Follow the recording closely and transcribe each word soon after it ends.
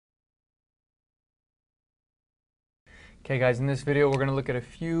Okay guys, in this video we're going to look at a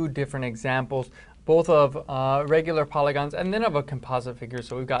few different examples, both of regular polygons and then of a composite figure.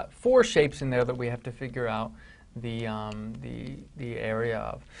 So we've got 4 shapes in there that we have to figure out the area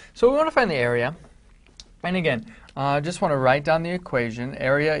of. So we want to find the area. And again, just want to write down the equation.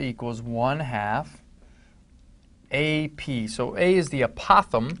 Area equals 1/2 AP. So A is the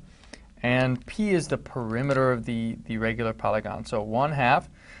apothem and P is the perimeter of the regular polygon. So 1/2.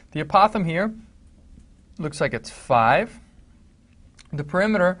 The apothem here looks like it's 5. The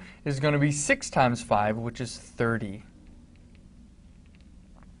perimeter is going to be 6 times 5, which is 30.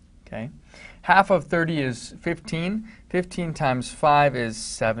 Okay. Half of 30 is 15. 15 times 5 is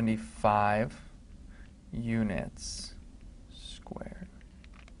 75 units squared.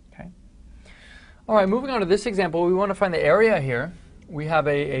 Okay. All right, moving on to this example, we want to find the area here. We have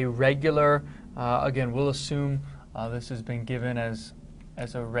a regular, again, we'll assume this has been given as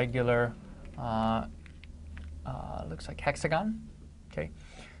a regular, looks like hexagon. Okay.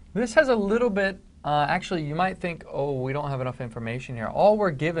 This has a little bit, actually you might think, oh, we don't have enough information here. All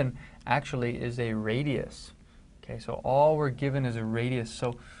we're given actually is a radius. Okay, so all we're given is a radius.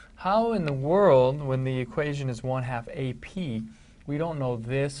 So how in the world, when the equation is 1/2 AP, we don't know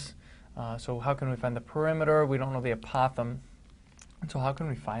this, so how can we find the perimeter? We don't know the apothem. So how can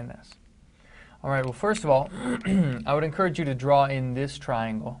we find this? All right, well, first of all, I would encourage you to draw in this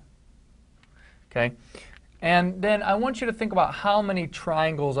triangle. Okay, and then I want you to think about how many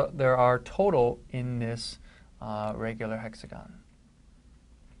triangles there are total in this regular hexagon.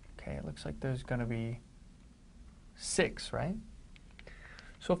 Okay, it looks like there's going to be 6, right?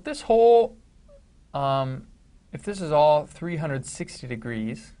 So if this whole, if this is all 360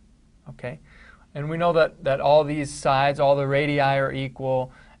 degrees, okay, and we know that all these sides, all the radii are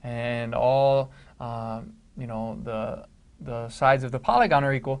equal, and all, you know, the sides of the polygon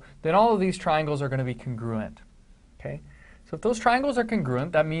are equal, then all of these triangles are going to be congruent. Okay? So if those triangles are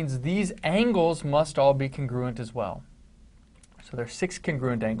congruent, that means these angles must all be congruent as well. So there's 6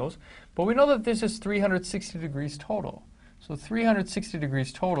 congruent angles, but we know that this is 360 degrees total. So 360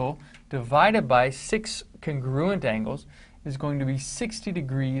 degrees total divided by 6 congruent angles is going to be 60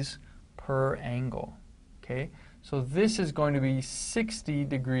 degrees per angle. Okay? So this is going to be 60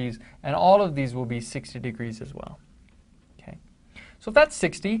 degrees, and all of these will be 60 degrees as well. Okay? So if that's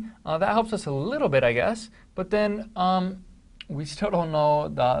 60, that helps us a little bit, I guess, but then we still don't know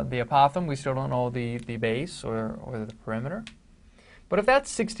the apothem, we still don't know the base or the perimeter. But if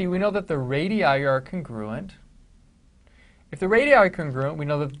that's 60, we know that the radii are congruent. If the radii are congruent, we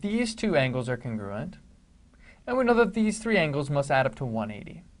know that these 2 angles are congruent, and we know that these 3 angles must add up to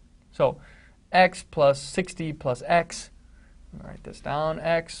 180. So x plus 60 plus x, let me write this down,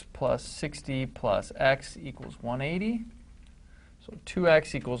 x plus 60 plus x equals 180. So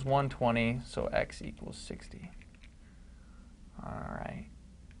 2x equals 120, so x equals 60. All right.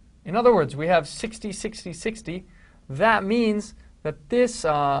 In other words, we have 60, 60, 60. That means that this,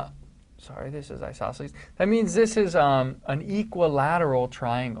 sorry, this is isosceles. That means this is an equilateral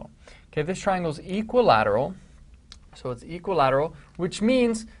triangle. Okay, this triangle is equilateral. So it's equilateral, which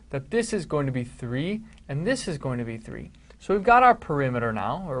means that this is going to be 3, and this is going to be 3. So we've got our perimeter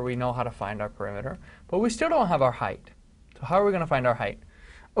now, or we know how to find our perimeter, but we still don't have our height. So how are we going to find our height?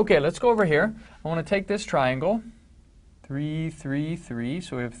 Okay, let's go over here. I want to take this triangle, 3, 3, 3.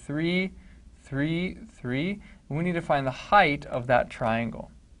 So we have 3, 3, 3. And we need to find the height of that triangle.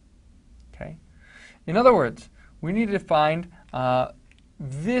 Okay. In other words, we need to find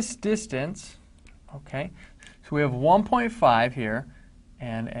this distance. Okay. So we have 1.5 here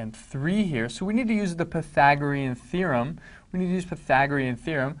and 3 here. So we need to use the Pythagorean theorem. We need to use Pythagorean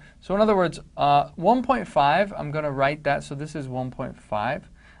theorem. So in other words, 1.5, I'm going to write that. So this is 1.5.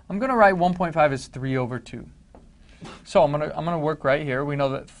 I'm going to write 1.5 as 3 over 2. So I'm going to work right here. We know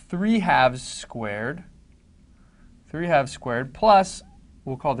that 3 halves squared, 3 halves squared, plus,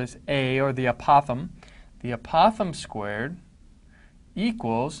 we'll call this A, or the apothem. The apothem squared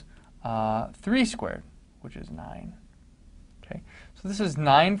equals 3 squared, which is 9. Okay, so this is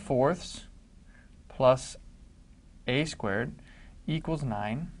 9/4 plus A squared equals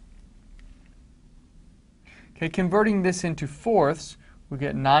 9. Okay, converting this into fourths, we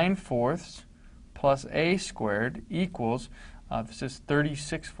get 9/4 plus A squared equals, this is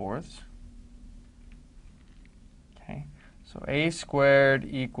 36/4. Okay, so A squared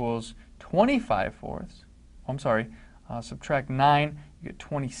equals 25/4. I'm sorry, subtract 9, you get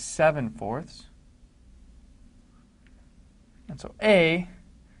 27/4. And so A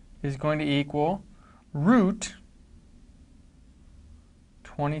is going to equal root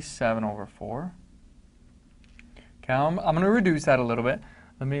 27 over 4. Okay, I'm going to reduce that a little bit.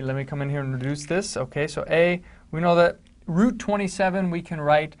 Let me come in here and reduce this. Okay, so A, we know that root 27 we can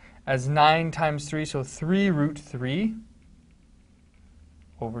write as 9 times 3, so 3 root 3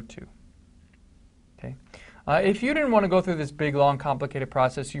 over 2. Okay. If you didn't want to go through this big, long, complicated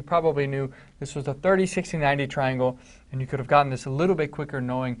process, you probably knew this was a 30, 60, 90 triangle, and you could have gotten this a little bit quicker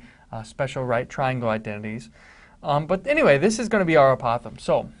knowing special right triangle identities. But anyway, this is going to be our apothem.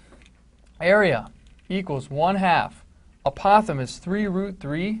 So area equals 1/2. Apothem is 3 root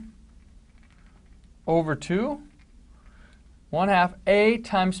 3 over 2. 1/2 A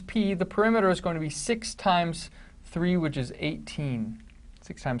times P. The perimeter is going to be 6 times 3, which is 18.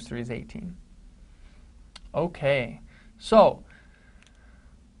 6 times 3 is 18. Okay, so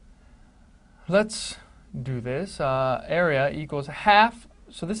let's do this. Area equals 1/2.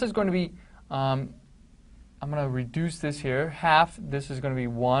 So this is going to be, I'm going to reduce this here. 1/2, this is going to be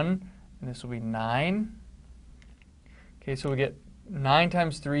 1, and this will be 9. Okay, so we get 9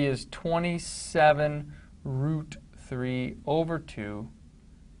 times 3 is 27 root 3 over 2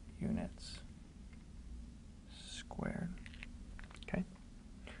 units squared. Okay,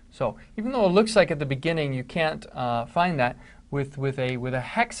 so even though it looks like at the beginning you can't find that with a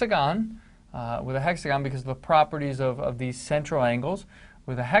hexagon, because of the properties of these central angles,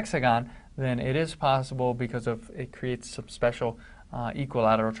 with a hexagon, then it is possible because of it creates some special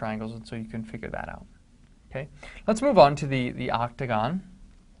equilateral triangles, and so you can figure that out. Okay, let's move on to the octagon.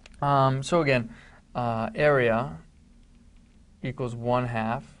 So again, area equals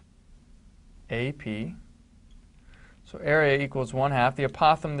 1/2 AP. So area equals 1/2. The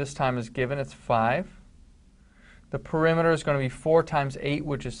apothem this time is given, it's 5. The perimeter is going to be 4 times 8,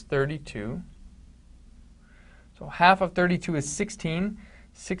 which is 32. So 1/2 of 32 is 16.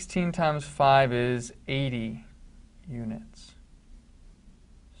 16 times 5 is 80 units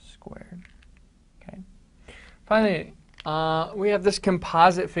squared. Okay. Finally, we have this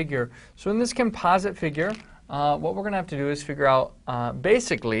composite figure. So in this composite figure, what we're going to have to do is figure out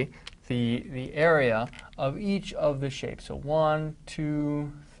basically the area of each of the shapes. So 1,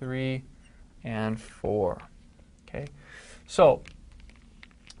 2, 3, and 4. Okay. So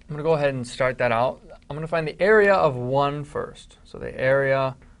I'm going to go ahead and start that out. I'm going to find the area of 1 first. So the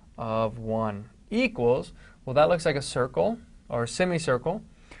area of 1 equals, well, that looks like a circle or a semicircle.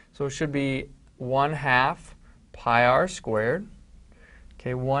 So it should be 1/2 pi r squared.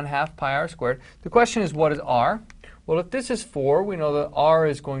 Okay, 1/2 pi r squared. The question is, what is r? Well, if this is 4, we know that r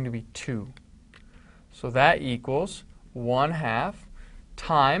is going to be 2. So that equals 1/2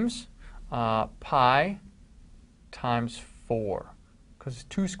 times pi times 4. Because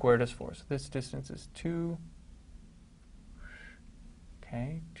 2 squared is 4. So this distance is 2.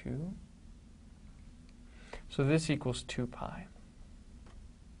 Okay, 2. So this equals 2 pi.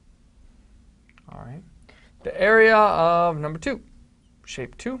 All right. The area of number 2,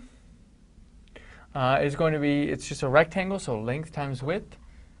 shape 2, is going to be, it's just a rectangle, so length times width.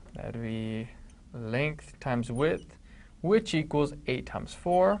 That would be length times width, which equals 8 times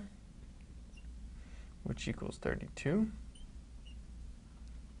 4, which equals 32.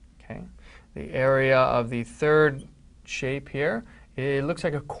 Okay. The area of the third shape here, it looks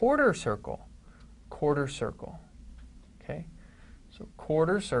like a quarter circle. Quarter circle. Okay. So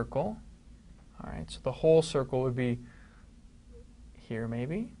quarter circle. All right. So the whole circle would be here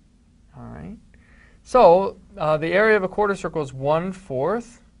maybe. All right. So the area of a quarter circle is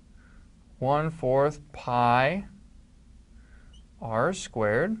 1/4 pi r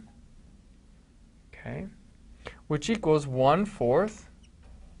squared. Okay. Which equals 1/4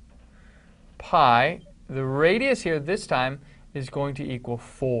 pi. The radius here this time is going to equal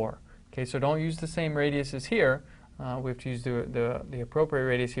 4. Okay, so don't use the same radius as here. We have to use the appropriate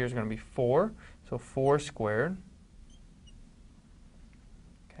radius here is going to be 4. So 4 squared.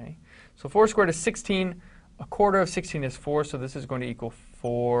 Okay, so 4 squared is 16. A quarter of 16 is 4, so this is going to equal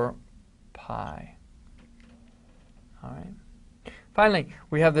 4 pi. All right. Finally,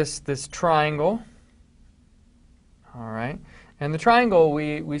 we have this triangle. All right. And the triangle,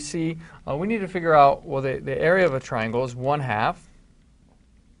 we see, we need to figure out, well, the area of a triangle is 1/2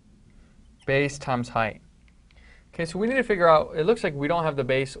 base times height. Okay, so we need to figure out, it looks like we don't have the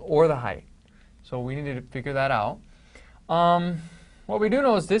base or the height. So we need to figure that out. What we do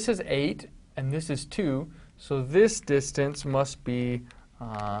know is this is 8 and this is 2. So this distance must be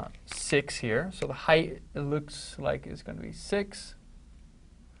 6 here. So the height, it looks like, is going to be 6.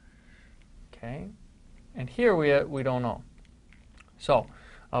 Okay. And here we don't know. So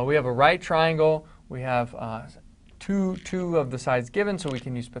we have a right triangle. We have two of the sides given, so we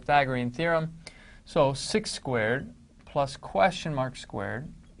can use Pythagorean theorem. So 6 squared plus question mark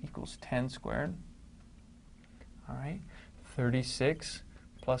squared equals 10 squared. All right. 36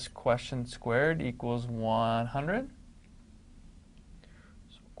 plus question squared equals 100.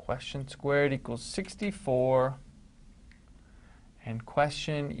 Question squared equals 64. And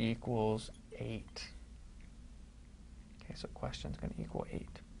question equals 8. Okay, so question's going to equal 8.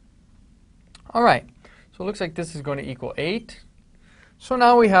 All right, so it looks like this is going to equal 8. So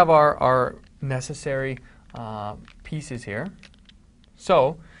now we have our necessary pieces here.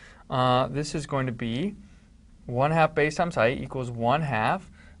 So this is going to be 1/2 base times height equals 1/2.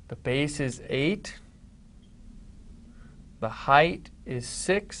 The base is 8. The height is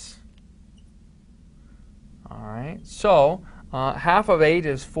 6. All right, so half of 8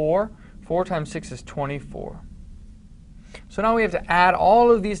 is 4. 4 times 6 is 24. So now we have to add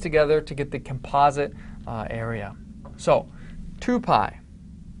all of these together to get the composite area. So 2 pi.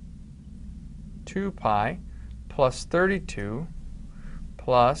 2 pi plus 32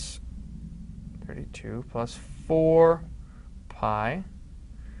 plus 4 pi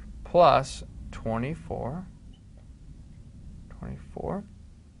plus 24. 24.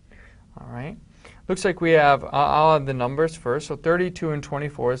 All right. Looks like we have, I'll add the numbers first. So 32 and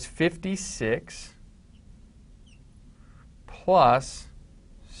 24 is 56 plus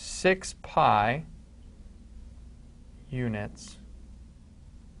 6 pi units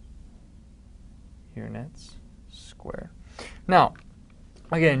squared. Now,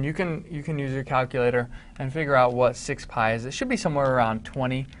 again, you can use your calculator and figure out what 6 pi is. It should be somewhere around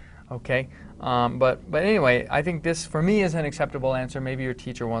 20, okay? But anyway, I think this, for me, is an acceptable answer. Maybe your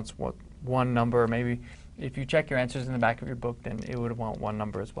teacher wants one number. Maybe if you check your answers in the back of your book, then it would want one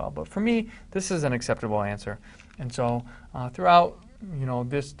number as well. But for me, this is an acceptable answer. And so throughout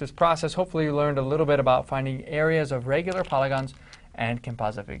this process, hopefully you learned a little bit about finding areas of regular polygons and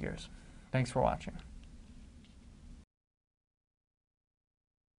composite figures. Thanks for watching.